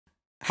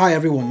Hi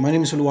everyone, my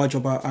name is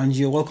Oluwajoba and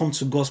you're welcome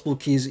to Gospel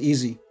Keys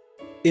Easy.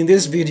 In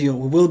this video,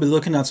 we will be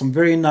looking at some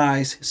very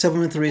nice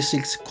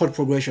 736 chord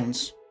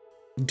progressions.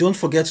 Don't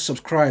forget to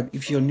subscribe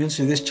if you're new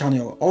to this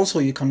channel. Also,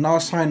 you can now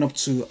sign up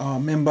to our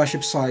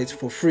membership site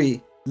for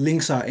free.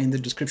 Links are in the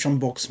description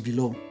box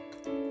below.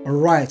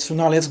 Alright, so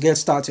now let's get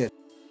started.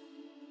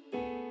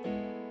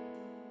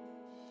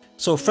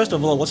 So first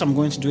of all, what I'm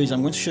going to do is I'm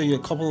going to show you a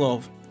couple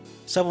of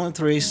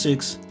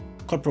 736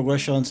 chord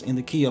progressions in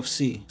the key of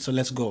C. So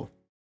let's go.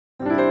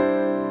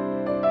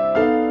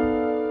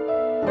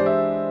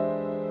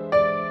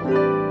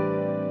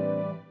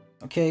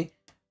 Okay,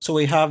 so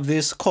we have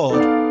this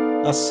chord,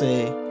 that's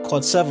a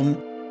chord 7,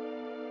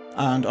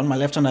 and on my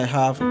left hand I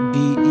have B,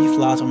 E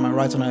flat, on my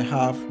right hand I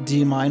have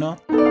D minor.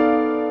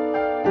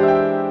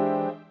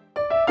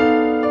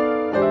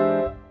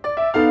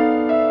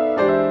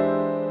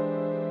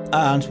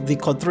 And the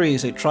chord 3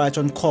 is a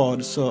tritone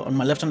chord, so on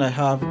my left hand I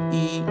have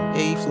E,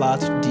 A flat,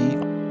 D,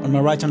 on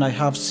my right hand I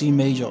have C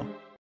major.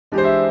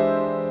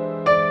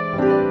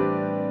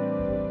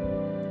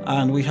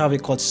 And we have a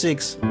chord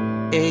 6,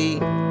 A,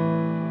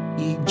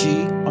 E,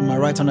 G, on my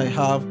right hand I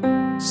have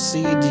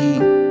C, D,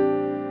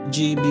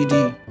 G, B,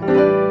 D.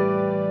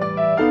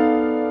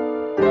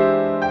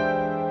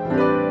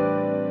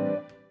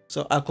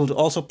 So I could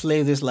also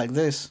play this like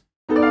this.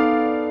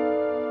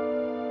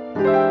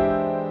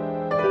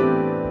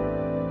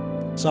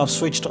 So I've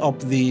switched up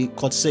the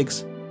chord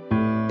 6,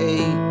 A,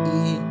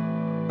 E,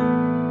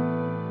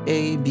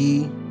 A,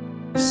 B,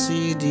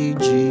 C, D,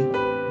 G,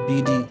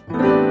 B, D.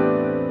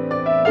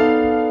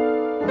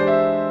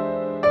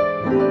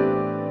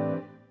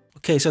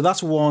 Okay, so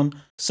that's one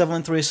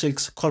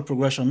 736 chord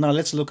progression. Now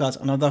let's look at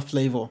another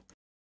flavor.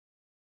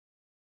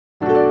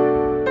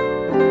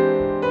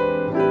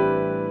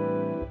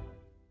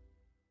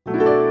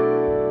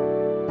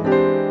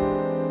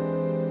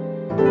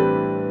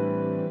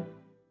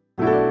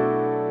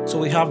 So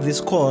we have this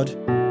chord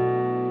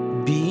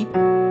B,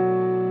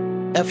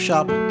 F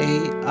sharp,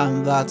 A,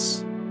 and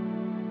that's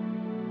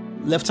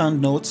left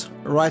hand note,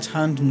 right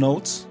hand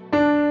note,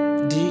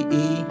 D,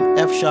 E,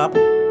 F sharp,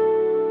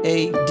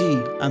 A,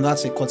 D, and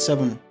that's a chord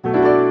 7.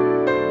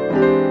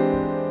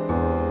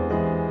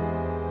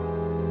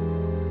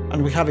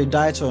 And we have a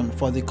diatone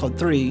for the chord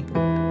 3, E,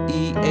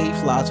 A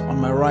flat, on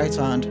my right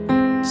hand,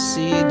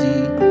 C,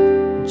 D,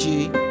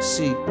 G,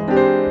 C.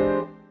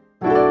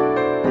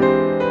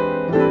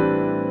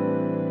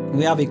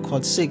 We have a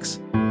chord 6,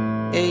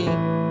 A,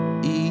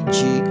 E,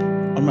 G,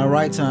 on my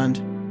right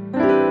hand,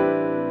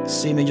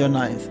 C major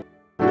 9th.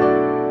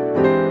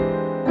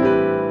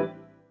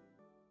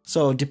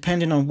 So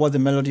depending on what the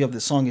melody of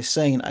the song is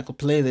saying, I could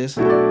play this.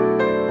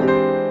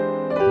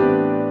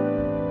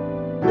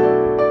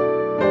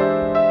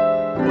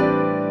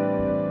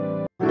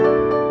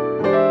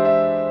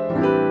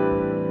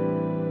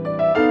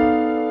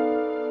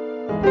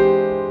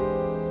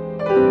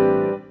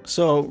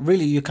 So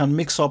really you can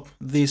mix up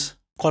these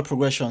chord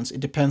progressions. It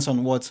depends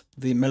on what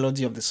the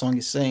melody of the song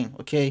is saying,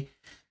 okay?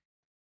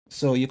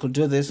 So you could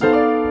do this.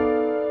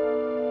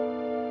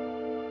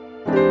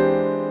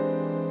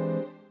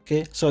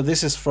 Okay, so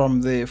this is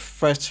from the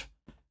first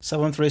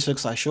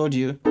 736 I showed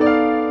you.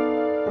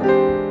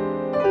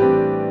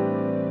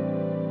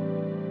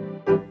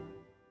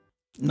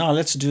 Now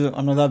let's do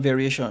another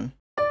variation.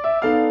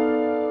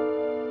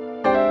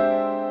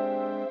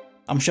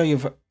 I'm sure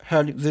you've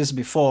heard this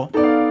before,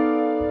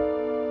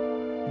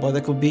 but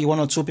there could be one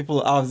or two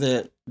people out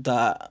there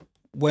that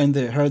when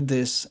they heard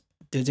this,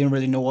 they didn't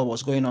really know what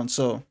was going on.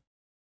 So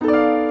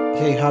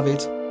here you have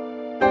it.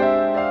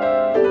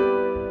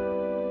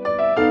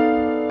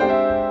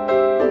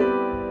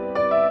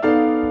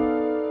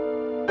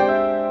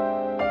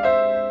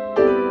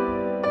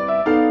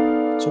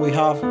 So we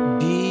have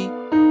B,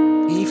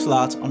 E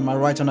flat, on my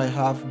right hand I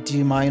have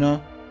D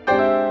minor,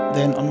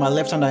 then on my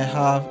left hand I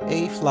have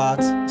A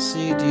flat,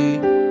 C,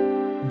 D,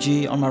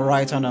 G, on my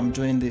right hand I'm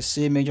doing the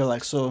C major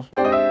like so.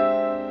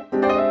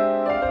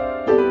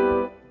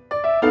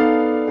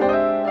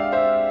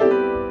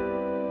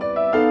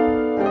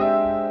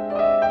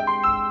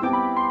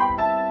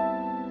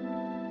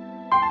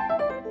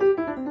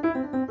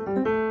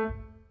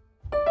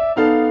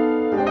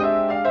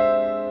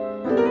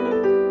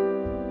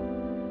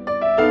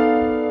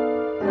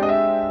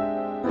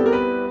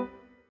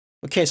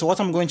 Okay, so what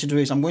I'm going to do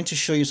is I'm going to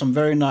show you some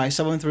very nice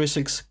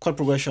 736 chord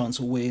progressions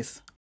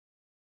with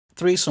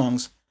 3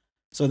 songs.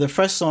 So the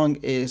first song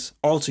is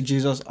All to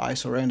Jesus I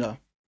Surrender.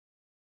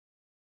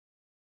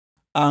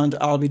 And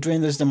I'll be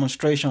doing this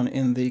demonstration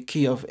in the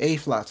key of A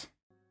flat.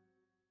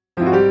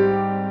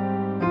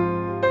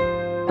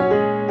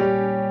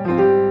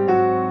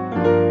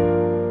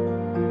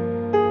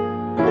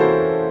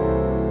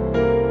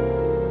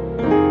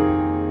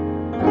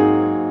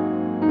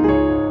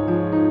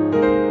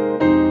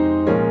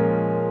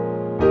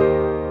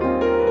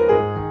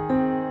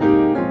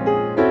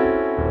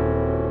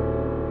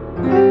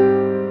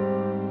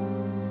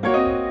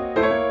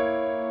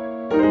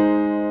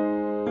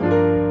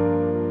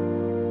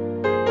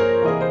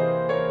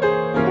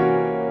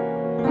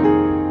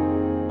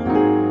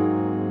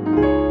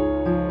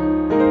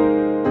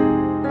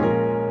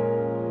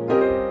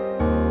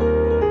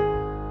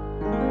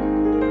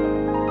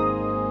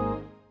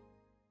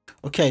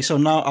 Okay, so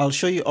now I'll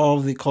show you all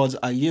the chords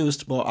I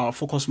used, but I'll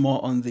focus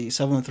more on the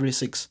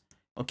 736.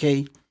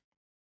 Okay,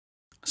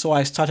 so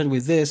I started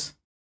with this.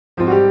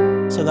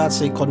 So that's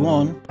a chord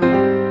 1.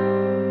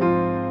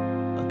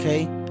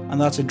 Okay,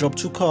 and that's a drop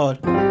 2 chord.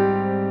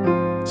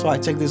 So I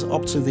take this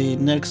up to the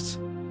next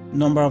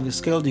number of the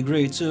scale,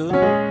 degree 2.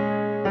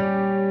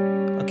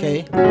 Okay,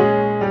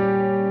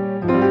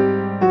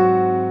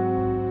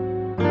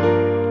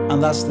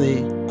 and that's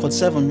the chord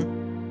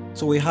 7.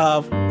 So we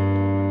have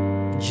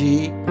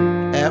G,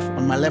 F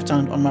on my left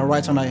hand. On my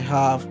right hand I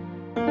have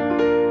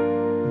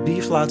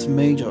B flat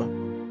major.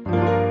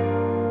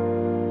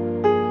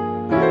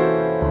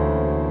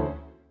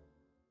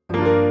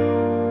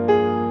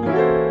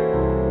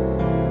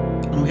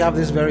 And we have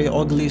this very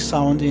ugly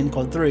sounding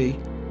chord 3.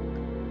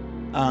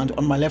 And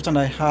on my left hand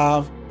I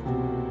have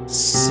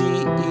C,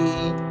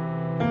 E,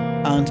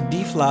 and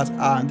B flat,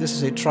 and this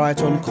is a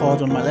tritone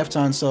chord on my left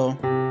hand. So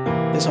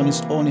this on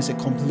its own is a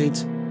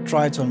complete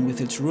tritone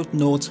with its root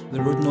note.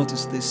 The root note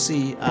is the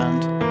C,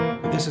 and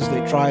this is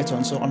the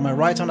tritone. So on my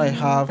right hand I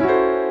have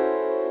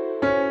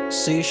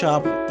C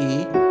sharp,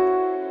 E,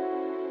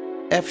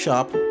 F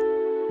sharp,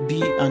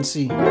 B, and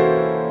C.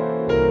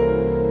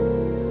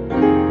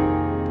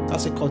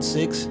 That's a chord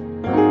 6,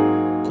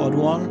 chord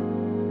 1,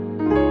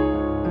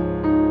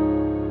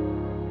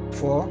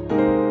 4,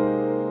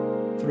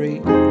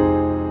 3,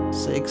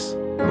 6,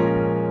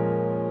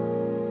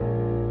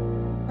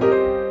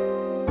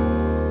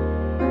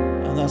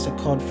 and that's a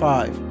chord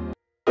 5.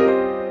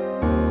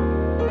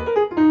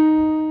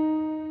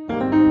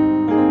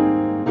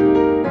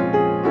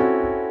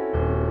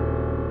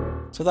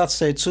 So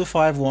that's a 2,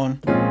 5, 1,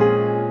 2,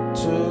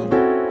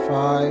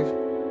 5,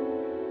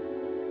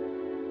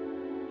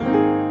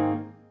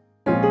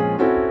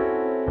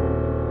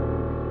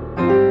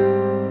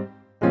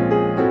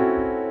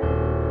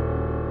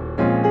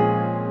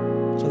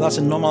 so that's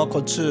a normal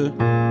chord 2,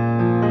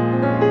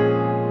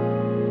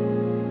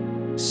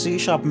 C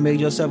sharp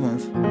major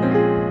 7th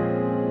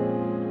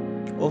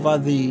over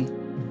the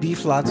B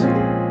flat,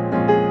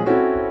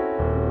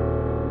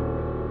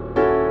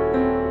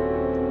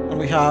 and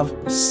we have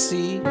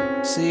C,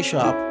 C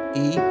sharp,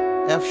 E,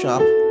 F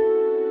sharp,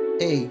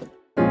 A.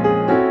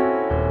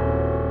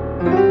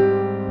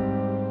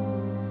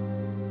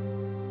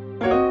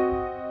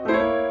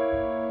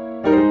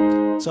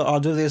 So I'll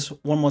do this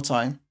one more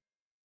time.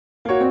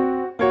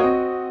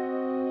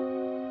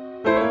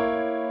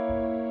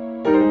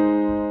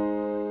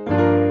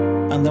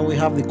 And then we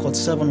have the chord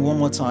 7 one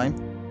more time.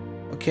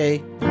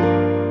 Okay,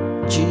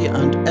 G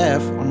and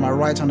F. On my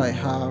right hand I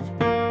have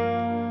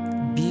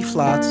B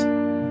flat,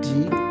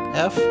 D,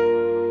 F,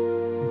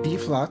 B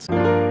flat,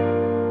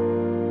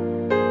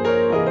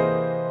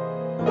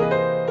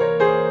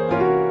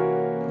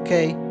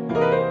 okay.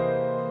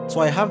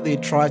 So I have the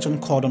tritone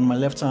chord on my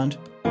left hand,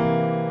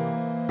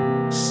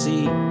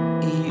 C, E,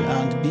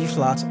 and B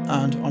flat,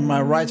 and on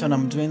my right hand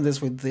I'm doing this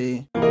with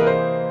the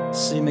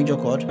C major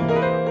chord.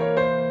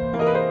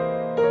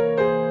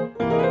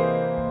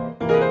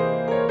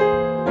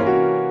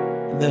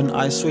 Then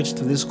I switch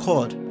to this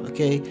chord,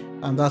 okay,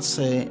 and that's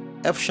a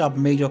F sharp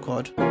major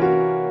chord.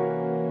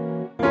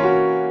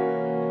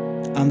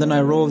 And then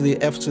I roll the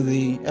F to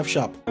the F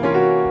sharp.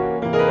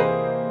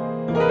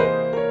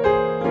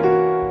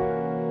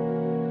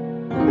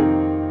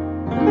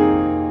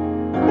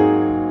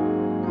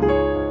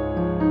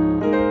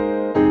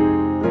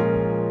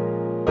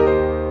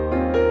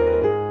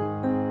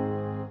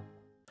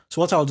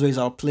 So what I'll do is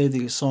I'll play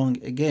the song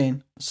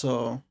again.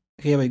 So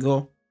here we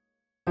go.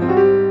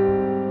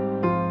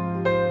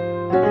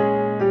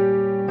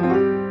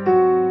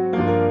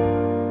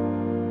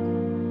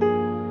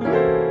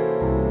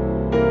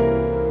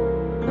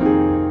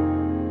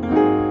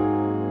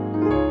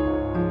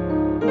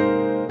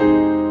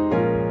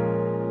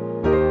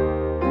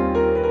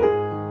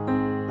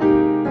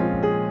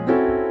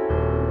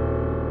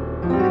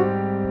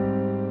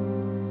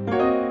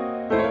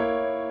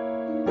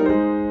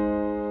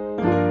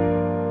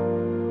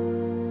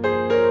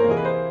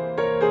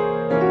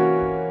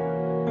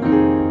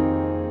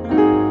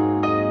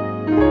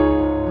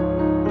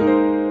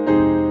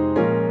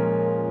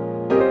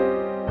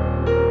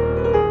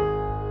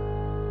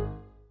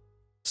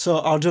 So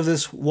I'll do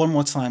this one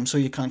more time so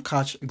you can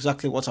catch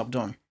exactly what I've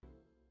done.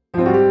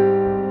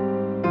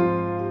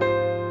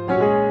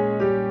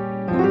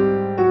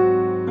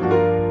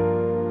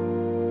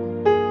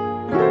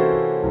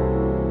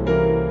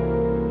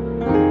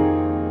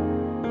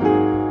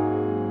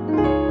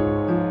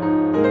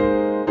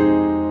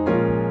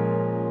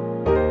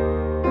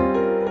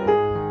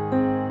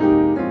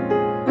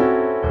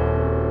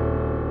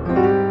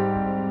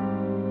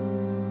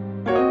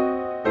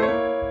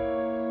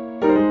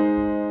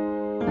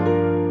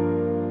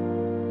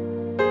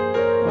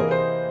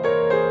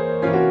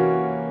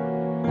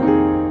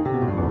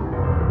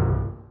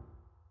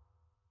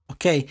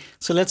 Okay,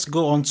 so let's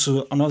go on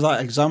to another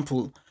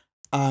example,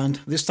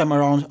 and this time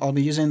around I'll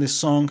be using the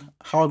song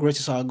How Great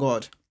Is Our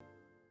God.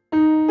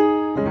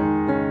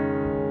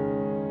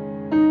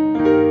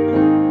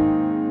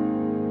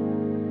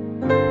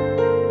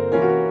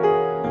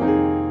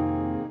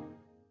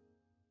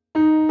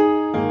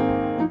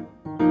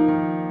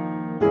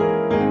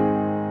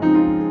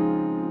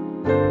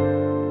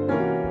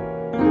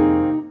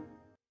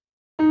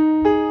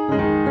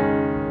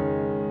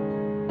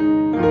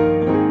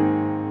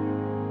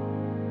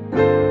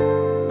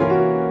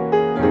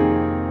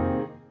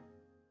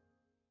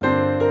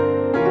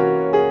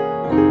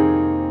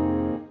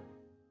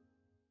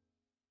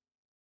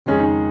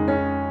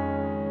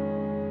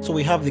 So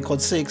we have the chord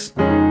 6,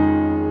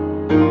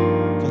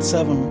 chord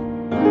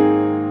 7,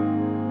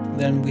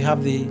 then we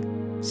have the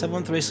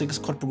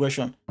 7-3-6 chord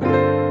progression.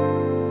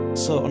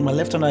 So on my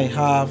left hand I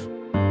have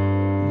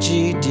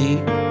G, D,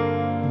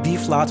 B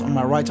flat. On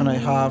my right hand I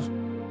have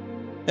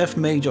F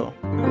major.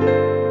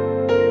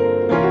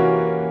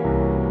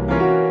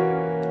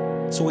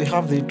 So we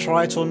have the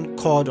tritone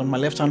chord on my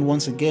left hand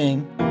once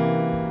again.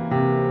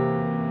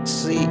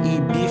 C, E,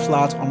 B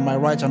flat. On my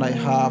right hand I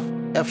have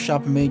F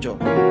sharp major.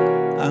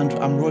 And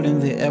I'm rolling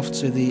the F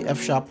to the F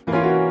sharp.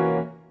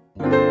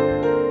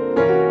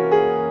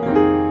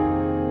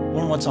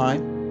 One more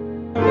time.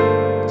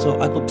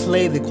 So I could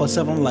play the chord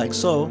 7 like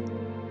so.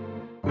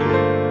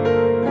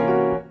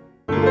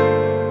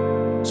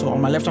 So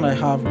on my left hand I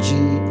have G,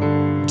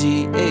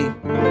 D, A.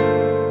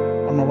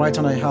 On my right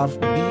hand I have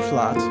B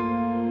flat,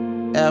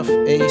 F,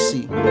 A,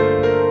 C.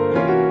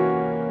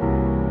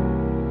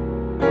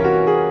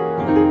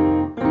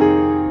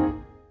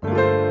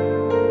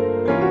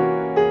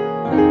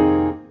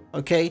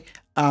 Okay,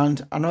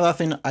 and another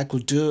thing I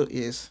could do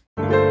is,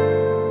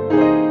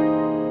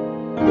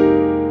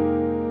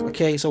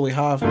 okay, so we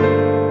have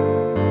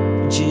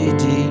G,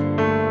 D,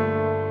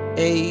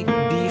 A,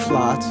 B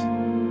flat,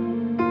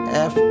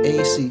 F,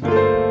 A, C,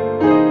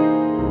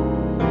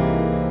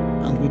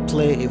 and we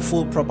play a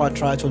full proper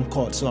tritone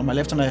chord. So on my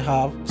left hand I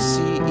have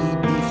C, E,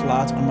 B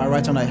flat. On my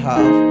right hand I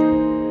have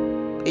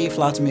A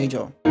flat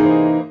major.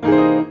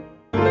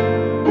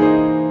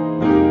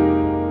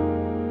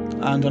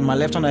 And on my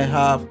left hand I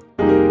have,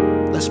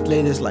 let's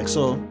play this like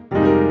so,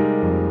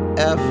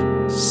 F,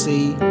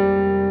 C,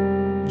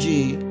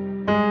 G,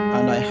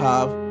 and I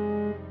have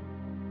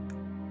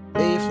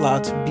A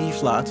flat, B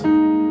flat,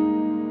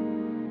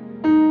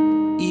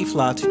 E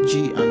flat,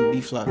 G, and B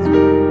flat.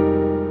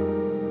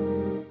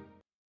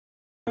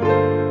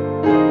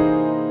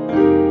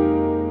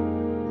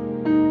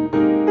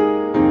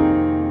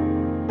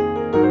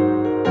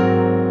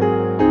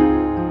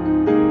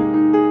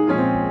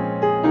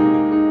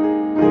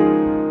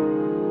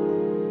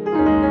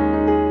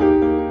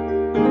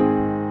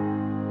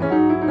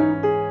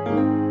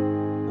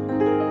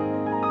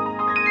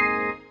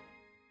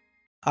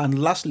 And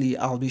lastly,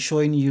 I'll be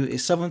showing you a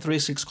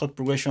 7-3-6 chord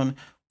progression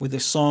with the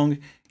song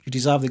You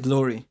Deserve the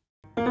Glory.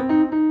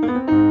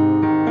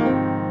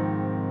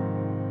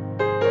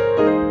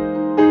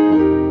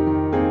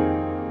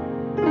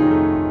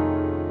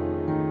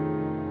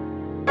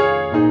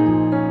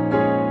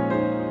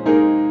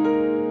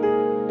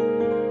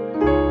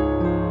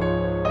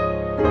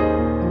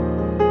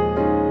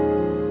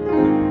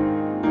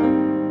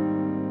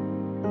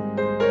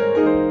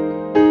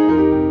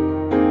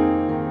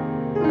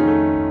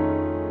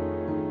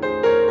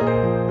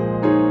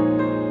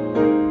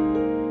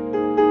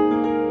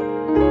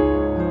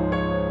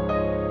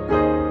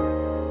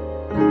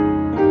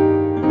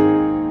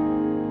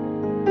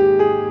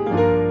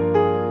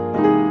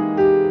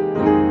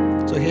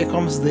 Here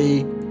comes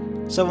the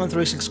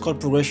 7-3-6 chord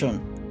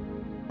progression.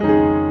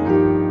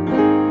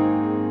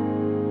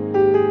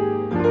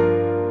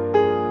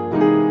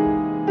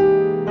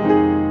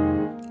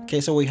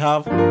 Okay, so we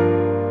have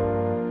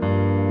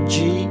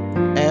G,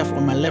 F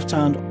on my left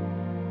hand.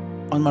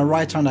 On my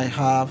right hand I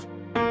have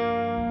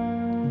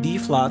B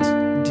flat,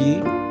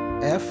 D,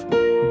 F,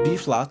 B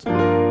flat.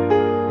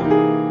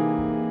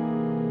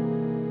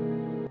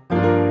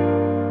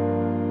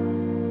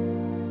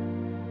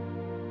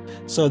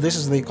 So this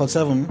is the chord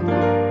 7,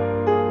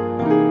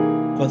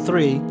 chord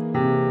 3,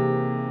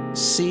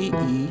 C,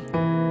 E.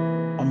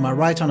 On my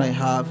right hand I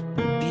have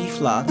B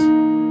flat,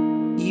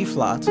 E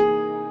flat,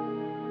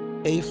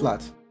 A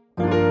flat.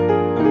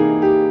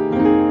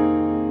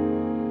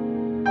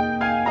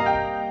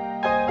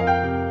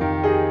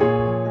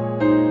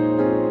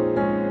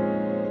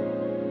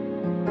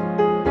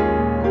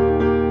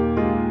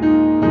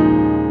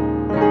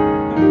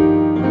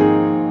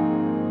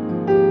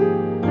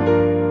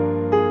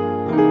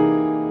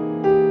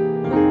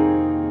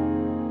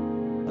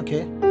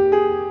 Okay.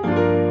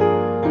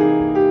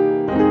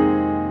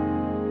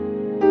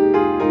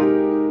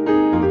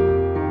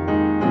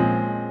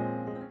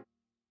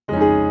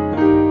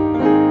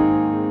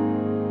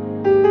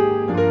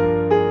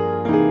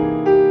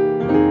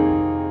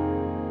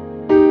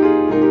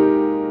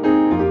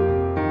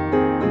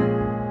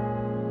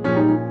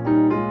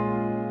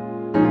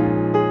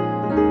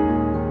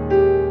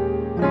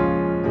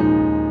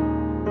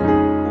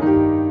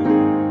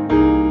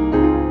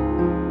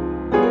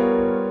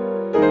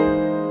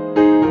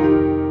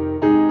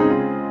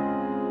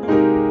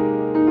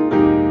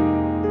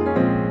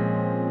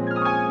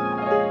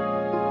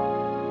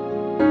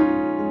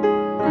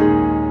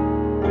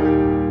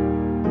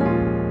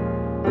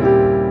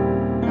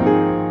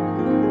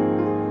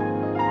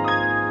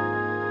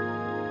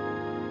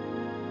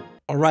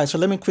 Alright, so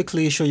let me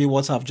quickly show you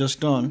what I've just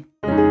done.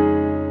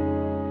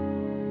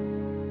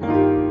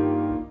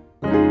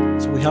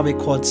 So we have a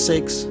chord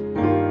 6,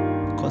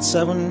 chord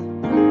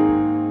 7,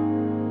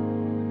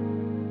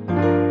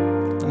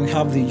 and we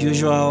have the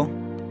usual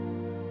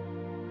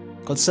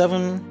chord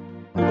 7,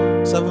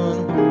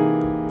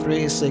 7,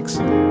 3, 6,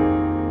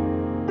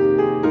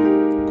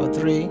 chord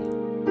 3,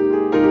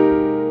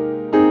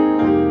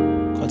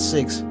 chord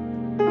 6.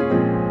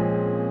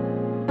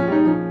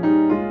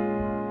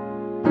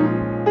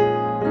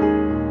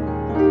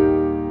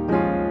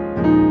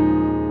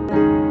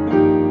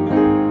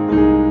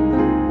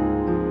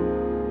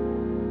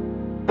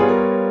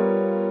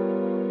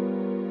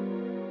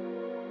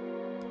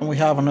 And we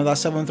have another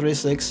 7, 3,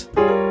 6.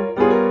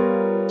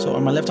 So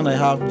on my left hand I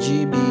have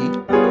G, B,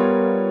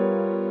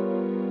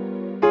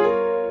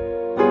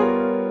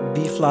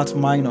 B flat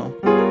minor.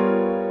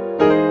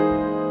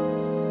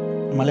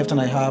 On my left hand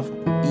I have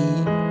E,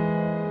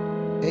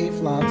 A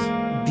flat,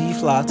 B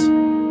flat,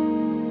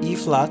 E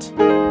flat,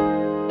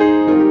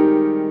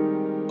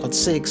 chord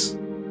 6.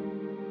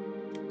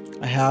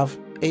 I have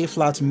A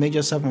flat major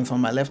 7th on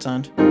my left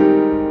hand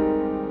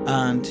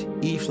and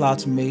E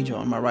flat major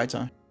on my right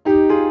hand.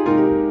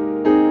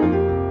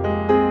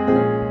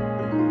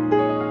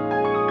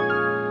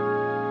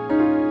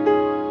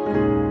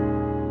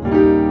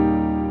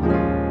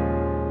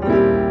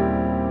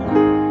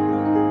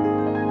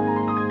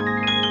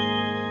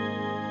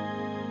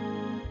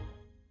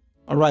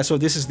 Alright, so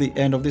this is the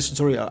end of this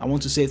tutorial. I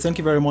want to say thank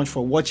you very much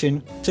for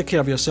watching. Take care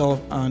of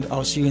yourself and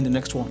I'll see you in the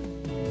next one.